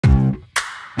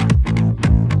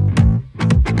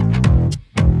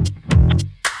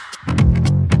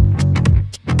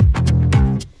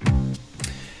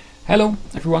Hello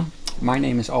everyone, my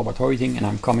name is Albert Hoiting and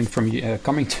I'm coming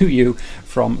to you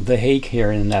from The Hague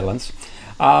here in the Netherlands.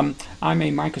 I'm a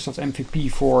Microsoft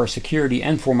MVP for security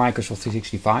and for Microsoft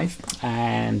 365,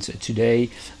 and today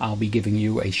I'll be giving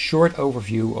you a short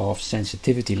overview of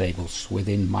sensitivity labels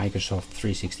within Microsoft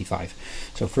 365.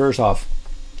 So first off,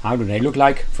 how do they look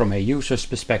like from a user's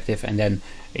perspective, and then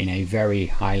in a very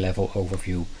high level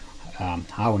overview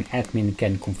how an admin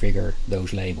can configure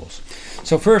those labels.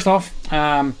 So first off,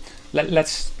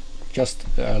 let's just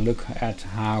look at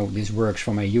how this works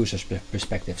from a user's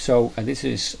perspective. So this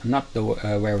is not the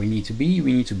where we need to be.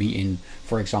 We need to be in,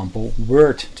 for example,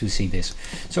 Word to see this.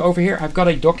 So over here I've got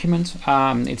a document.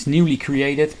 It's newly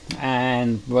created,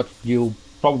 and what you'll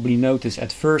probably notice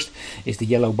at first is the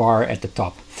yellow bar at the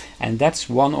top, and that's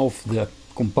one of the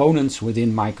components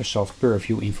within Microsoft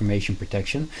Purview Information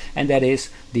Protection, and that is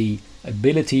the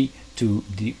ability to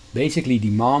basically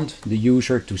demand the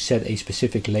user to set a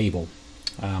specific label.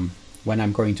 When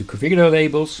I'm going to configure the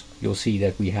labels, you'll see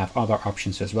that we have other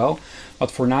options as well,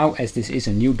 but for now, as this is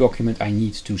a new document, I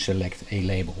need to select a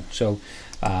label. So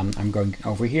I'm going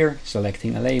over here,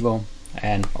 selecting a label,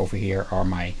 and over here are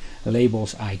my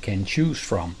labels I can choose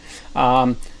from.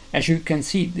 As you can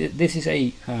see, this is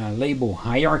a label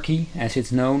hierarchy, as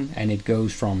it's known, and it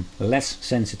goes from less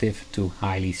sensitive to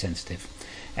highly sensitive.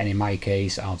 And in my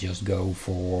case, I'll just go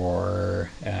for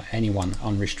anyone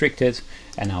unrestricted,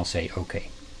 and I'll say OK.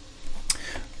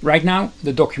 Right now,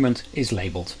 the document is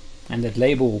labeled, and that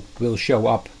label will show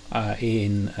up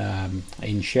in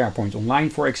SharePoint Online,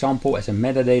 for example, as a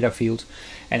metadata field.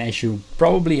 And as you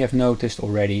probably have noticed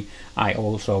already, I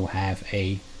also have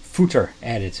a footer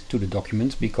added to the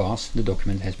document because the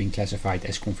document has been classified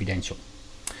as confidential.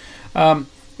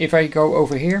 If I go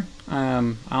over here,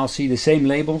 I'll see the same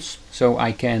labels, so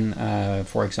I can,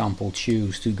 for example,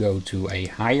 choose to go to a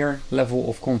higher level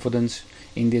of confidence,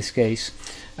 in this case,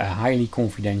 highly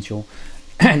confidential.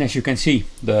 And as you can see,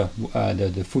 the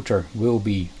footer will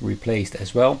be replaced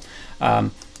as well.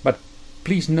 But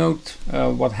please note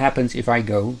what happens if I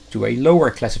go to a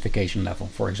lower classification level,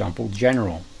 for example,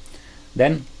 general.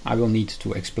 Then I will need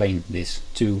to explain this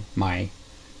to my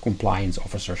compliance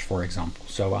officers, for example.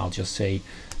 So I'll just say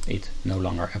it no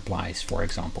longer applies, for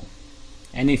example.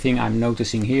 Anything I'm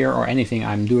noticing here or anything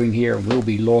I'm doing here will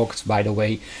be logged, by the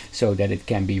way, so that it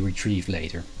can be retrieved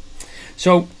later.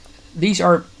 So these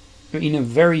are, in a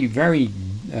very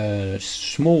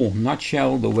small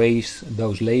nutshell, the ways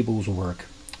those labels work.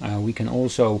 We can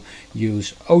also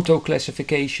use auto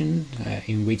classification,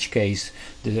 in which case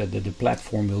the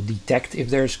platform will detect if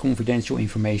there's confidential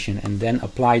information and then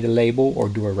apply the label or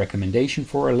do a recommendation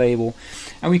for a label.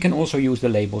 And we can also use the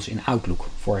labels in Outlook,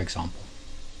 for example.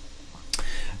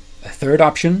 A third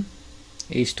option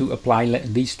is to apply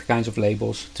these kinds of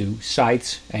labels to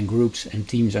sites and groups and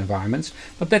Teams environments,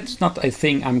 but that's not a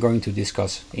thing I'm going to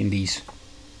discuss in these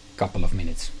couple of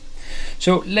minutes.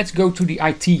 So let's go to the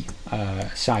IT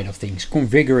side of things,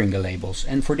 configuring the labels.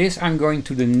 And for this, I'm going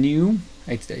to the new,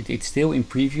 it's still in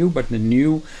preview, but the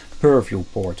new Purview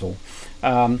portal.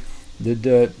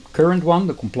 The current one,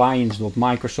 the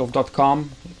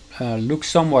compliance.microsoft.com, looks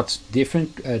somewhat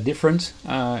different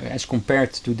as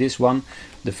compared to this one.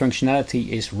 The functionality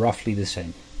is roughly the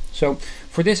same. So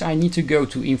for this, I need to go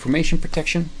to Information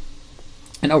Protection.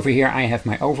 And over here I have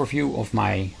my overview of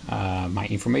my my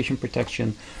information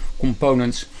protection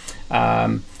components,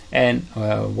 and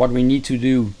what we need to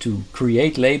do to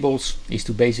create labels is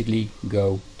to basically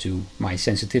go to my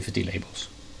sensitivity labels.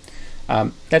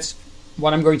 That's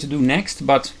what I'm going to do next,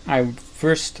 but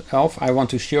first off I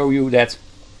want to show you that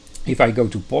if I go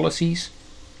to policies,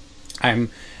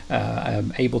 I'm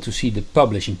able to see the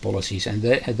publishing policies, and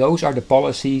those are the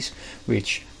policies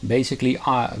which basically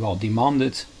are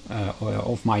demanded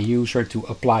of my user to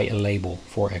apply a label,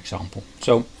 for example.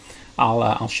 So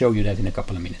I'll show you that in a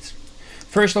couple of minutes.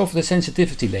 First off, the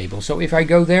sensitivity label. So if I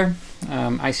go there,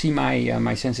 I see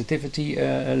my sensitivity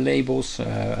labels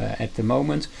at the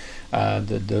moment.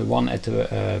 The one at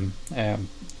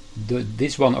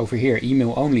this one over here,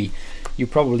 email only, you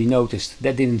probably noticed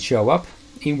that didn't show up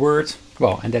in Word.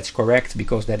 Well, and that's correct,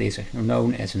 because that is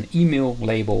known as an email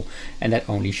label, and that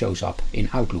only shows up in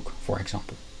Outlook, for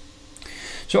example.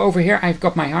 So over here I've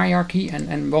got my hierarchy,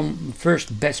 and one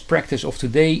first best practice of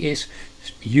today is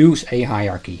use a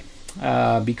hierarchy,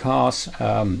 because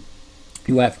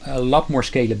you have a lot more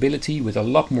scalability with a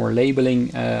lot more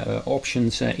labeling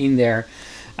options in there.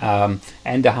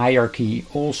 And the hierarchy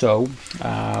also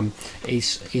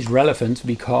is relevant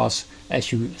because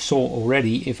as you saw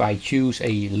already, if I choose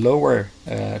a lower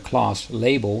class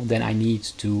label, then I need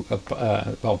to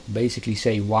well, basically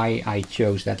say why I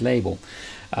chose that label.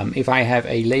 If I have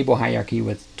a label hierarchy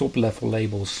with top level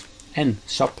labels and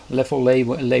sub level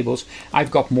labels,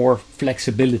 I've got more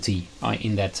flexibility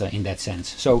in that sense.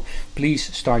 So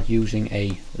please start using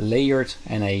a layered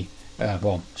and a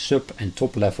well, sub and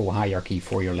top level hierarchy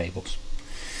for your labels.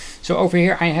 So over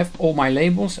here I have all my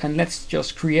labels, and let's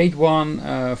just create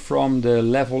one from the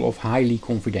level of highly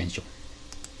confidential.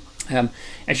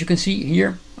 As you can see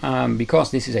here,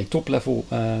 because this is a top level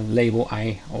label,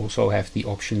 I also have the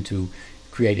option to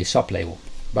create a sub label.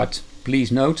 But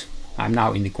please note, I'm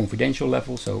now in the confidential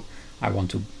level, so I want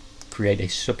to create a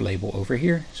sub label over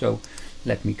here. So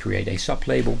let me create a sub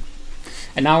label.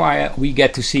 And now we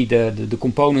get to see the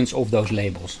components of those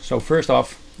labels. So first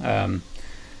off,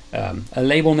 a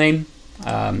label name.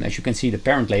 As you can see, the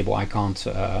parent label I can't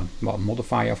well,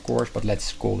 modify, of course, but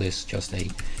let's call this just a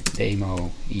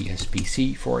demo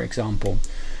ESPC, for example.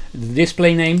 The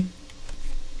display name,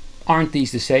 aren't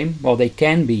these the same? Well, they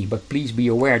can be, but please be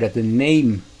aware that the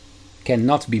name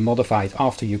cannot be modified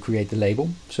after you create the label.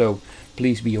 So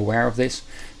please be aware of this.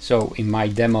 So in my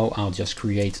demo, I'll just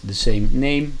create the same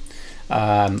name.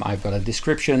 I've got a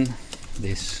description.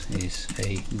 This is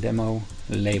a demo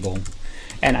label.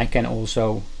 And I can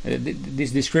also,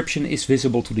 this description is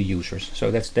visible to the users,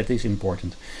 so that is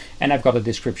important. And I've got a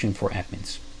description for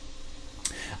admins.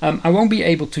 I won't be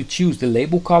able to choose the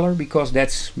label color because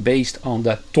that's based on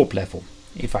the top level.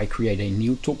 If I create a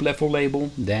new top level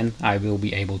label, then I will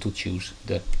be able to choose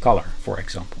the color, for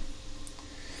example.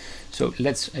 So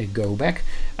let's go back.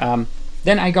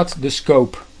 Then I got the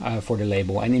scope for the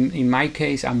label, and in my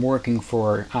case I'm working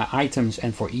for items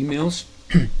and for emails.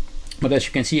 But as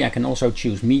you can see, I can also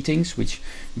choose meetings, which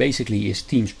basically is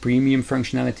Teams premium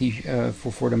functionality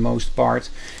for the most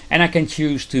part. And I can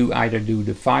choose to either do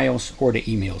the files or the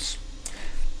emails.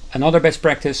 Another best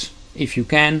practice, if you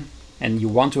can and you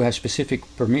want to have specific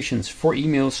permissions for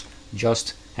emails,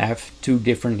 just have two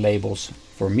different labels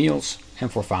for mails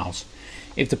and for files.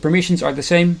 If the permissions are the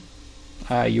same,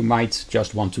 you might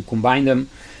just want to combine them.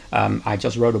 I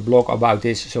just wrote a blog about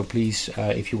this, so please,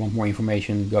 if you want more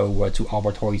information, go to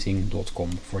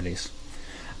alberthoiting.com for this.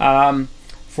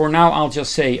 For now, I'll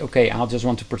just say, okay, I'll just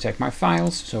want to protect my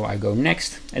files, so I go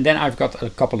next, and then I've got a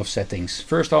couple of settings.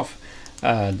 First off,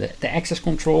 the access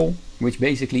control, which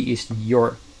basically is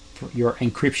your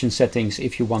encryption settings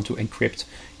if you want to encrypt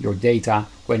your data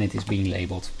when it is being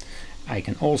labeled. I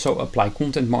can also apply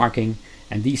content marking,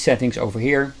 and these settings over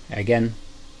here, again,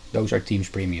 those are Teams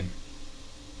Premium.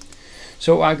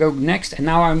 So I go next, and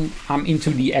now I'm into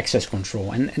the access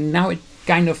control, and now it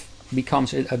kind of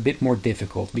becomes a bit more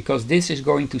difficult because this is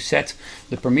going to set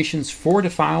the permissions for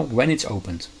the file when it's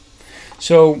opened.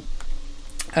 So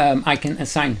I can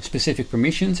assign specific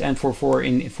permissions, and for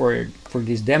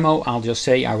this demo, I'll just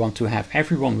say I want to have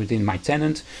everyone within my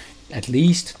tenant at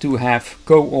least to have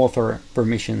co-author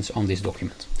permissions on this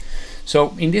document.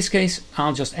 So in this case,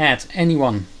 I'll just add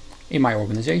anyone in my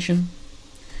organization,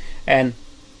 and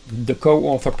the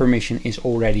co-author permission is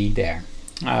already there.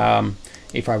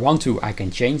 If I want to, I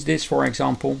can change this, for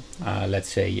example. Let's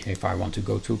say if I want to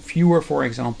go to viewer, for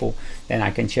example, then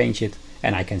I can change it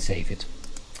and I can save it.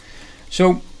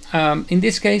 So in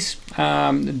this case,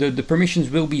 the permissions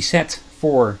will be set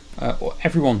for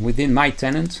everyone within my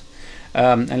tenant.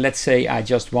 And let's say I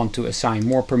just want to assign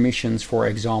more permissions. For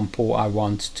example, I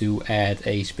want to add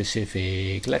a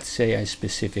specific, let's say a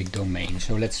specific domain.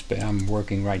 So I'm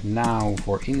working right now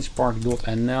for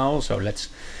inspark.nl. So let's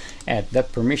add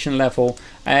that permission level,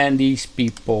 and these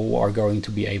people are going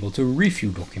to be able to review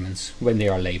documents when they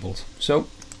are labeled. So,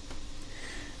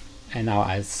 and now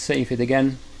I save it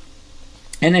again.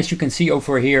 And as you can see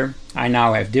over here, I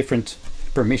now have different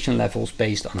permission levels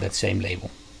based on that same label.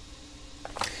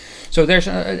 So there's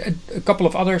a couple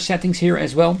of other settings here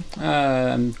as well.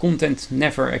 Content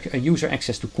never, user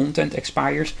access to content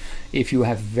expires. If you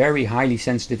have very highly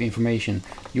sensitive information,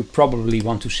 you probably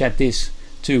want to set this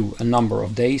to a number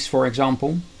of days, for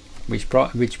example,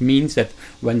 which means that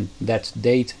when that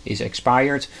date is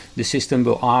expired, the system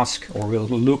will ask or will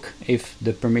look if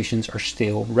the permissions are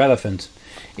still relevant.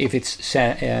 If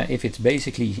it's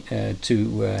basically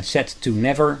set to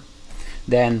never,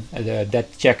 then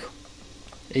that check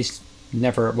is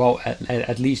never, well,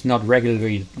 at least not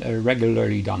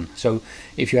regularly done. So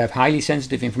if you have highly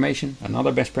sensitive information,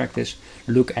 another best practice,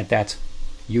 look at that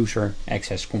user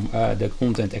access, the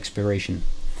content expiration.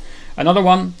 Another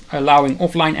one, allowing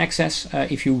offline access.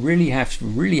 If you really have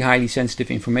really highly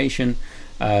sensitive information,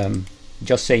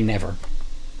 just say never.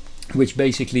 which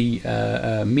basically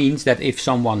means that if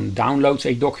someone downloads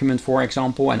a document, for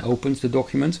example, and opens the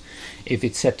document, if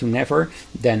it's set to never,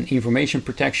 then information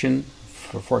protection,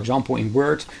 for example in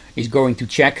Word, is going to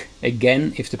check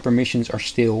again if the permissions are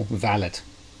still valid.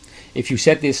 If you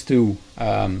set this to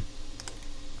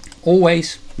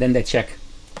always, then that check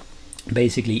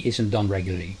basically isn't done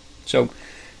regularly. So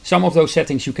some of those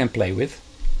settings you can play with.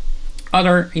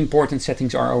 Other important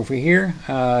settings are over here.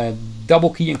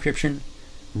 Double key encryption,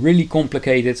 really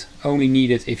complicated, only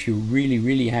needed if you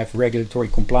really have regulatory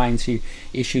compliance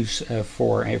issues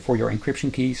for your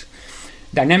encryption keys.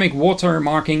 Dynamic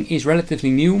watermarking is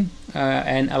relatively new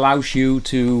and allows you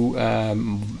to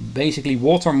basically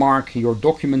watermark your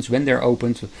documents when they're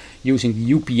opened using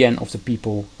the UPN of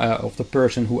the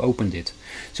person who opened it.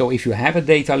 So if you have a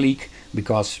data leak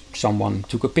because someone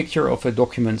took a picture of a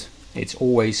document, it's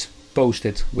always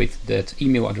posted with that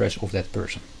email address of that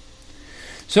person.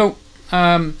 So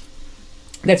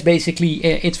that's basically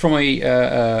it from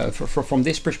from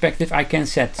this perspective. I can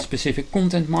set specific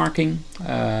content marking,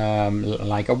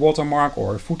 like a watermark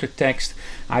or a footer text.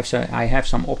 I have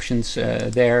some options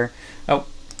there. Oh,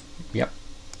 yep.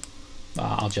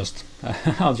 I'll just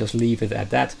I'll just leave it at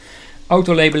that.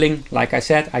 Auto labeling, like I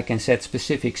said, I can set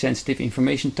specific sensitive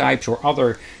information types or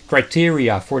other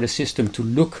criteria for the system to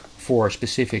look for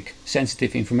specific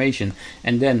sensitive information,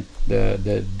 and then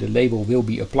the label will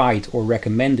be applied or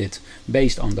recommended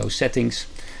based on those settings.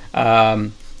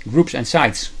 Groups and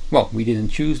sites, well, we didn't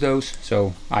choose those,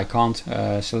 so I can't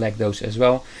select those as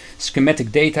well.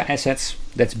 Schematic data assets,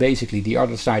 that's basically the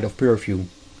other side of Purview,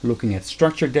 looking at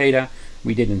structured data.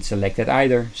 We didn't select that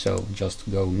either, so just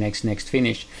go next,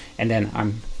 finish, and then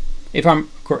if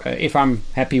I'm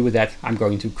happy with that, I'm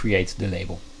going to create the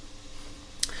label.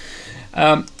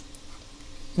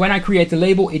 When I create the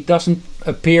label, it doesn't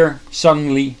appear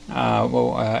suddenly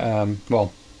to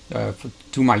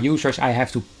my users. I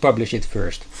have to publish it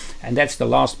first, and that's the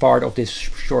last part of this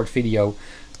short video,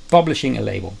 publishing a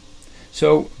label.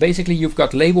 So basically you've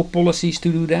got label policies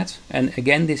to do that, and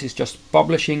again, this is just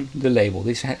publishing the label.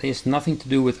 This has nothing to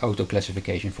do with auto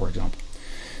classification, for example.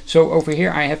 So over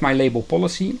here I have my label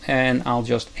policy, and I'll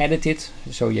just edit it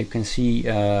so you can see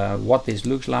what this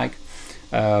looks like.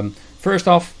 First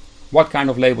off, what kind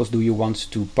of labels do you want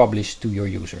to publish to your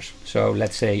users? So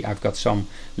let's say I've got some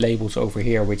labels over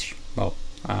here which, well,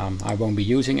 I won't be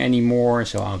using anymore,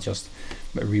 so I'll just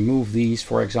remove these,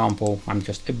 for example. I'm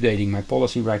just updating my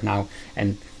policy right now,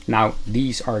 and now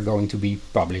these are going to be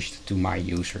published to my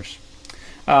users.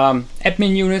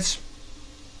 Admin units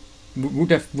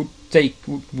would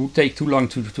take too long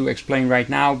to explain right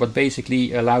now, but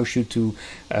basically allows you to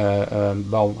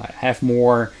have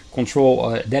more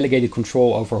control, delegated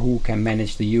control over who can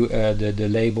manage the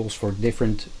labels for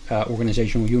different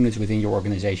organizational units within your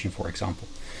organization, for example.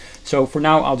 So for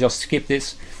now I'll just skip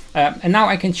this, and now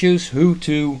I can choose who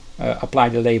to apply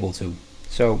the label to.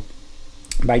 So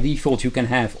by default you can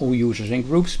have all users in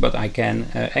groups, but I can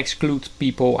exclude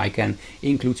people, I can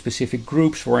include specific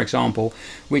groups, for example,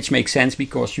 which makes sense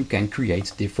because you can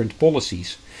create different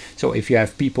policies. So if you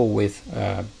have people with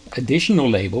additional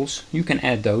labels, you can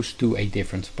add those to a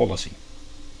different policy.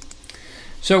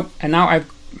 So, and now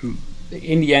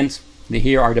in the end,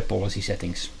 here are the policy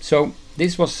settings. So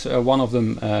this was one of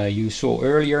them you saw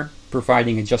earlier,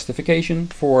 providing a justification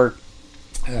for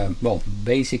well,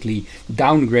 basically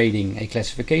downgrading a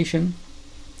classification.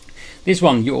 This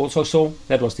one you also saw,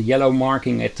 that was the yellow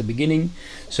marking at the beginning.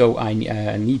 So I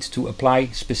need to apply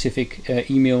specific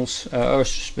emails or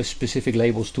specific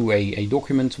labels to a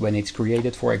document when it's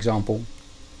created, for example.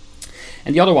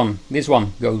 And the other one, this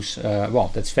one goes, well,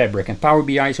 that's Fabric and Power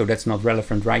BI, so that's not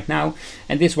relevant right now.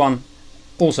 And this one,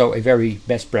 also a very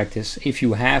best practice. If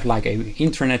you have like an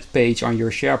intranet page on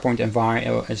your SharePoint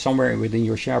environment, somewhere within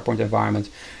your SharePoint environment,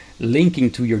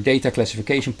 linking to your data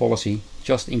classification policy,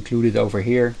 just include it over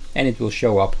here, and it will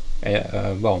show up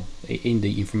well, in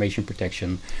the information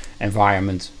protection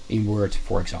environment in Word,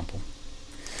 for example.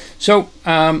 So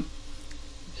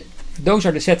those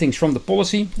are the settings from the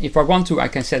policy. If I want to, I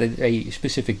can set a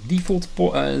specific default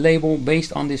label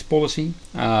based on this policy.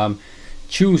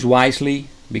 Choose wisely,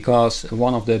 because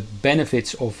one of the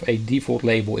benefits of a default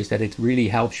label is that it really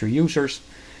helps your users.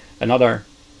 Another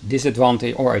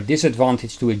disadvantage, or a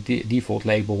disadvantage to a default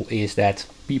label, is that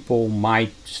people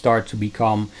might start to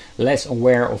become less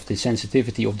aware of the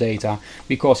sensitivity of data,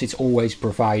 because it's always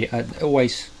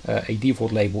a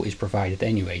default label is provided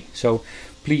anyway. So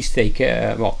please take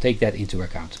that into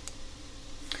account.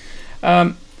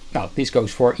 Now this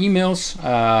goes for emails.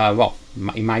 Well,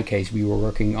 in my case we were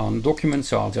working on documents,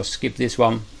 so I'll just skip this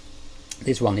one.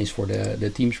 This one is for the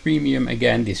Teams Premium.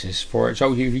 Again, this is for,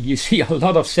 so you see a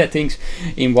lot of settings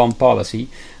in one policy.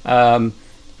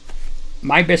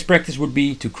 My best practice would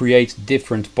be to create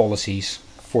different policies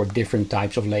for different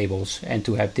types of labels and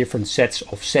to have different sets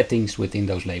of settings within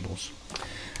those labels.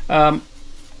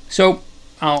 So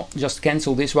I'll just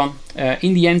cancel this one.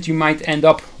 In the end, you might end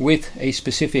up with a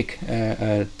specific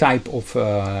type of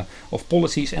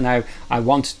policies, and I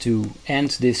want to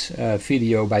end this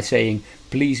video by saying,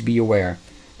 please be aware,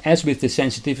 as with the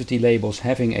sensitivity labels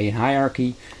having a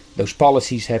hierarchy, those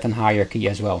policies have a hierarchy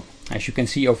as well. As you can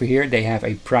see over here, they have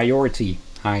a priority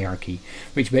hierarchy,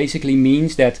 which basically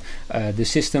means that the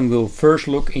system will first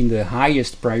look in the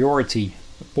highest priority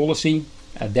policy,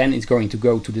 then it's going to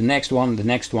go to the next one, the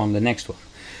next one, the next one.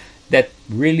 That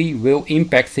really will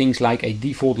impact things like a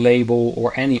default label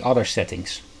or any other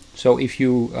settings. So if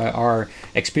you are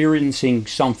experiencing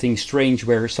something strange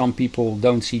where some people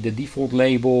don't see the default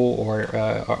label, or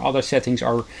other settings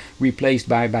are replaced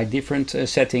by different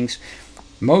settings,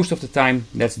 most of the time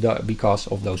that's because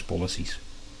of those policies.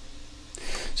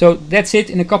 So that's it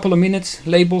in a couple of minutes,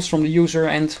 labels from the user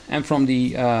and from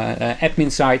the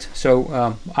admin side.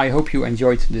 So I hope you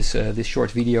enjoyed this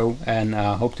short video, and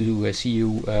hope to see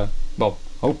you well,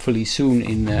 hopefully soon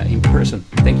in person.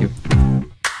 Thank you.